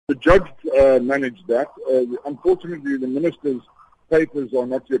The judge managed that. Unfortunately, the minister's papers are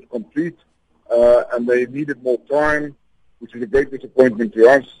not yet complete, and they needed more time, which is a great disappointment to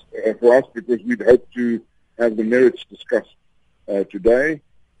us, because we'd hoped to have the merits discussed today.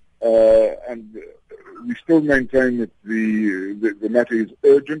 And we still maintain that the matter is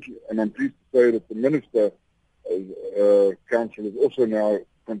urgent, and I'm pleased to say that the Minister Council has also now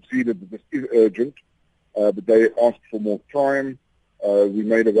conceded that this is urgent, but they asked for more time. We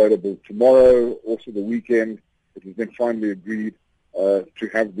made available tomorrow, also the weekend. It was then finally agreed to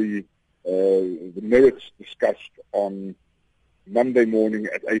have the merits discussed on Monday morning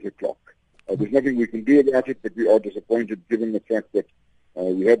at 8 o'clock. There's nothing we can do about it, but we are disappointed given the fact that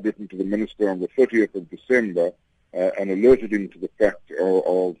we had written to the Minister on the 30th of December and alerted him to the fact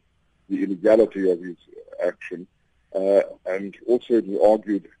of the illegality of his action. And also it was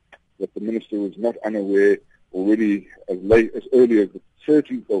argued that the Minister was not unaware already as early as the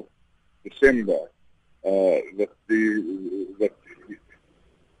 13th of December that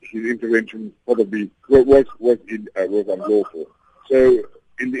his intervention probably was unlawful. So,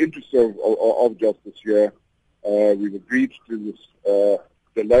 in the interest of justice here, we've agreed to this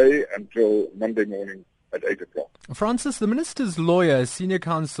delay until Monday morning at 8 o'clock. Francis, the Minister's lawyer, Senior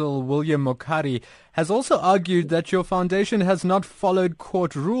Counsel William Mokhari, has also argued that your foundation has not followed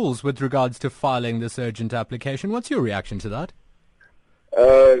court rules with regards to filing this urgent application. What's your reaction to that?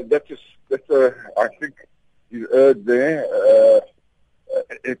 I think he's erred there.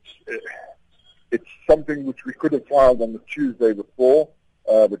 It's something which we could have filed on the Tuesday before,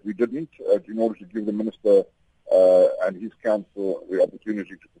 but we didn't, in order to give the Minister and his counsel the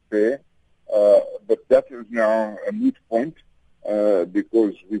opportunity to prepare. But that is now a moot point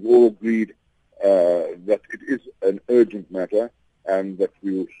because we've all agreed that it is an urgent matter and that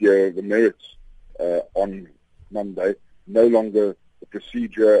we will hear the merits on Monday, no longer the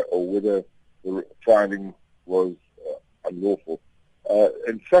procedure or whether the filing was unlawful.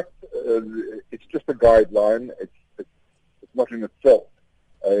 In fact, it's just a guideline. It's not in itself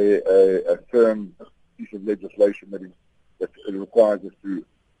a firm piece of legislation that requires us to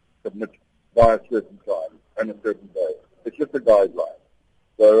submit by a certain time and a certain day. It's just a guideline.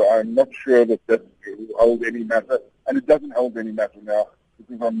 So I'm not sure that will hold any matter, and it doesn't hold any matter now,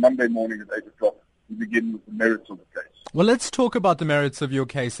 because on Monday morning at 8 o'clock, we begin with the merits of the case. Well, let's talk about the merits of your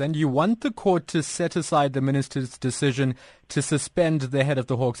case. And you want the court to set aside the Minister's decision to suspend the head of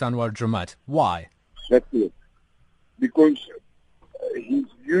the Hawks, Anwar Dramat. Why? That's it. Because he's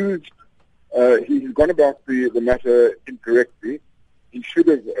gone about the matter incorrectly. He should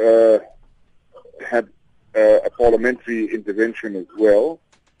have had a parliamentary intervention as well,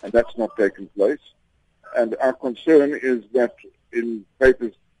 and that's not taken place. And our concern is that in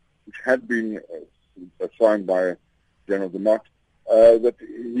papers which had been signed by General Dramat, that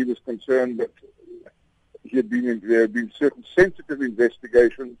he was concerned that there had been certain sensitive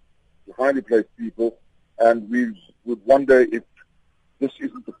investigations to highly placed people, and we would wonder if this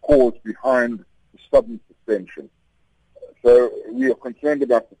isn't the cause behind the sudden suspension. So we are concerned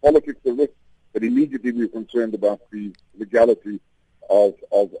about the politics of this, but immediately we are concerned about the legality of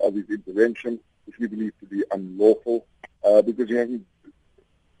his intervention, which we believe to be unlawful, because he hasn't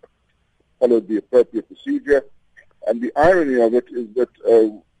followed the appropriate procedure. And the irony of it is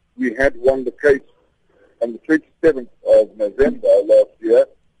that we had won the case on the 27th of November last year,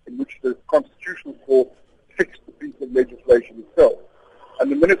 in which the Constitutional Court fixed the piece of legislation itself.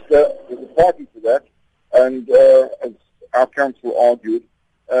 And the Minister was a party to that, and as our counsel argued,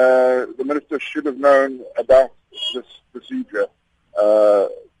 the Minister should have known